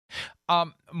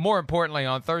More importantly,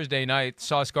 on Thursday night,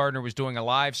 Sauce Gardner was doing a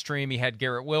live stream. He had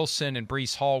Garrett Wilson and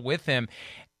Breece Hall with him,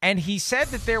 and he said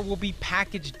that there will be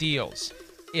package deals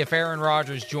if Aaron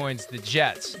Rodgers joins the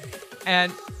Jets.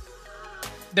 And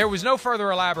there was no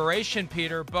further elaboration,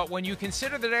 Peter, but when you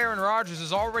consider that Aaron Rodgers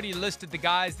has already listed the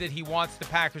guys that he wants the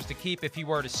Packers to keep if he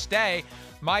were to stay,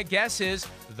 my guess is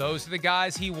those are the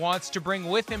guys he wants to bring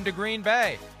with him to Green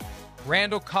Bay.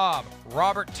 Randall Cobb,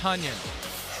 Robert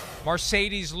Tonyan,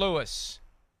 Mercedes Lewis,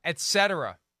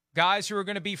 etc. Guys who are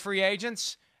going to be free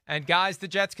agents and guys the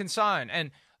Jets can sign.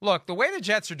 And look, the way the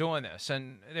Jets are doing this,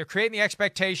 and they're creating the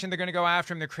expectation they're going to go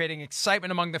after him, they're creating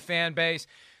excitement among the fan base.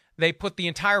 They put the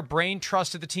entire brain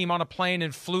trust of the team on a plane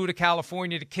and flew to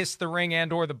California to kiss the ring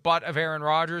and or the butt of Aaron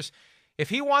Rodgers. If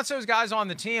he wants those guys on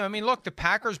the team, I mean, look, the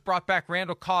Packers brought back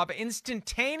Randall Cobb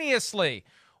instantaneously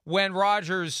when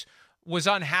Rodgers was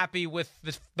unhappy with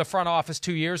the front office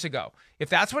 2 years ago. If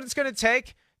that's what it's going to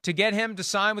take to get him to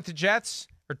sign with the Jets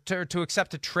or to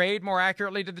accept a trade more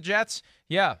accurately to the Jets,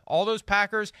 yeah, all those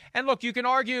Packers. And look, you can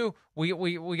argue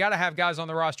we got to have guys on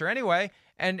the roster anyway.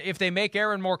 And if they make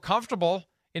Aaron more comfortable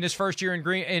in his first year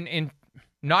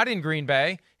not in Green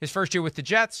Bay, his first year with the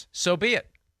Jets, so be it.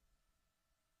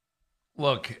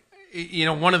 Look,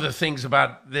 one of the things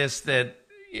about this that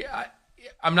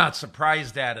I'm not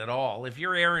surprised at all. If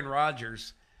you're Aaron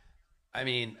Rodgers, I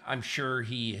mean, I'm sure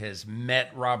he has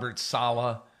met Robert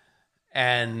Saleh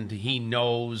and he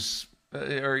knows,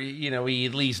 or, he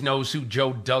at least knows who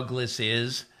Joe Douglas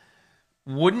is.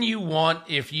 Wouldn't you want,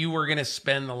 if you were going to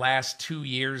spend the last 2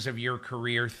 years of your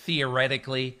career,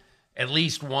 theoretically, at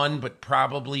least one, but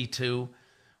probably two,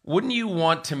 wouldn't you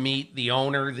want to meet the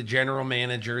owner, the general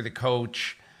manager, the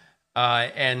coach,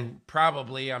 and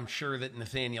probably, I'm sure that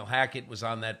Nathaniel Hackett was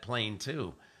on that plane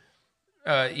too,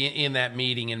 in that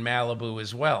meeting in Malibu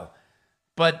as well.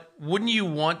 But wouldn't you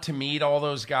want to meet all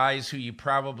those guys who you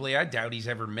probably, I doubt he's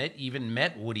ever even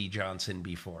met Woody Johnson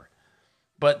before.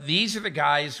 But these are the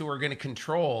guys who are going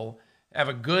to have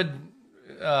a good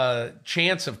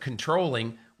chance of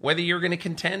controlling whether you're going to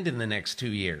contend in the next 2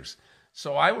 years.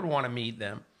 So I would want to meet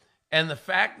them. And the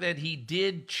fact that he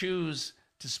did choose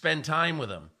to spend time with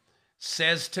them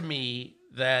says to me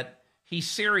that he's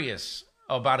serious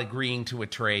about agreeing to a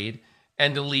trade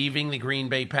and to leaving the Green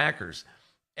Bay Packers.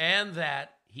 And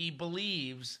that he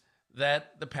believes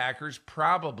that the Packers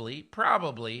probably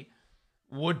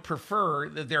would prefer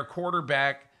that their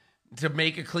quarterback to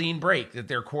make a clean break, that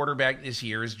their quarterback this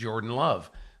year is Jordan Love.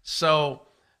 So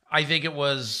I think it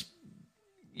was,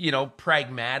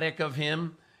 pragmatic of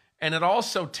him. And it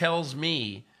also tells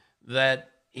me that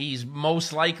he's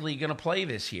most likely going to play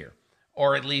this year,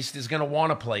 or at least is going to want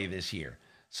to play this year.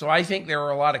 So I think there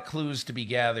are a lot of clues to be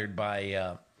gathered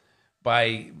by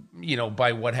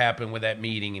what happened with that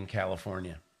meeting in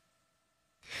California.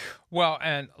 Well,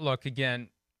 and look, again,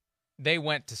 they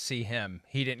went to see him.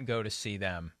 He didn't go to see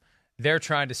them. They're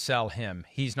trying to sell him.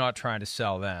 He's not trying to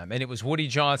sell them. And it was Woody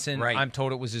Johnson. Right. I'm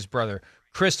told it was his brother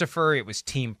Christopher. It was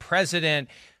team president,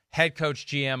 head coach,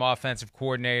 GM, offensive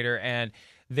coordinator. And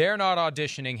they're not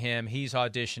auditioning him. He's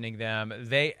auditioning them.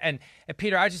 And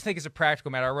Peter, I just think it's a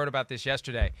practical matter. I wrote about this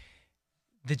yesterday.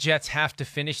 The Jets have to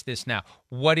finish this now.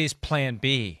 What is plan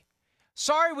B?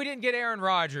 Sorry we didn't get Aaron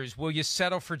Rodgers. Will you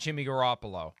settle for Jimmy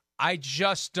Garoppolo? I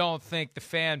just don't think the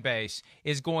fan base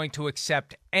is going to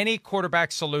accept any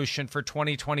quarterback solution for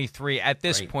 2023 at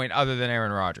this point other than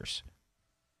Aaron Rodgers.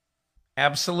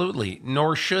 Absolutely.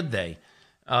 Nor should they.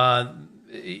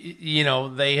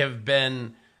 They have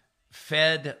been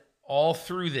fed all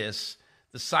through this,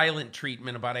 the silent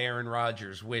treatment about Aaron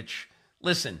Rodgers, which,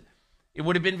 listen, it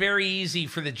would have been very easy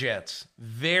for the Jets,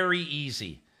 very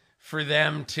easy for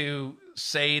them to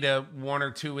say to one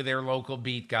or two of their local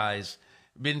beat guys,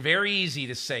 been very easy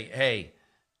to say, hey,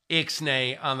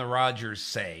 ixnay on the Rodgers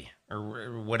say,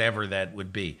 or whatever that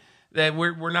would be, that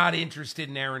we're not interested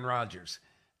in Aaron Rodgers.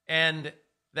 And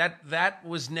that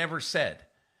was never said.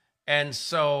 And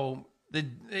so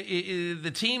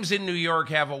the teams in New York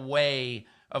have a way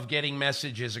of getting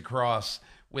messages across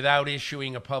without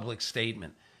issuing a public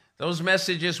statement. Those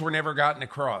messages were never gotten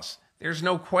across. There's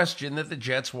no question that the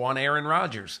Jets want Aaron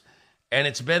Rodgers. And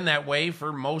it's been that way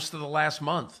for most of the last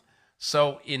month.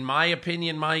 So, in my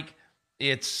opinion, Mike,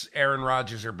 it's Aaron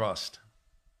Rodgers or bust.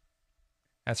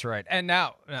 That's right. And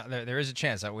now there is a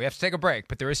chance. We have to take a break,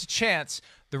 but there is a chance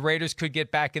the Raiders could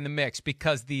get back in the mix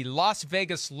because the Las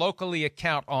Vegas Locally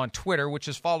account on Twitter, which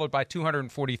is followed by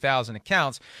 240,000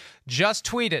 accounts, just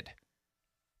tweeted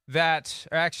that,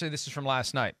 or actually this is from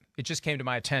last night, it just came to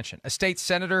my attention. A state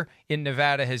senator in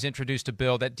Nevada has introduced a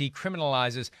bill that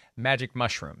decriminalizes magic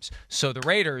mushrooms. So the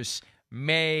Raiders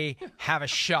may have a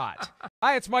shot.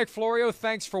 Hi, it's Mike Florio.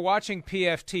 Thanks for watching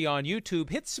PFT on YouTube.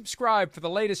 Hit subscribe for the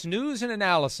latest news and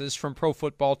analysis from Pro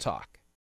Football Talk.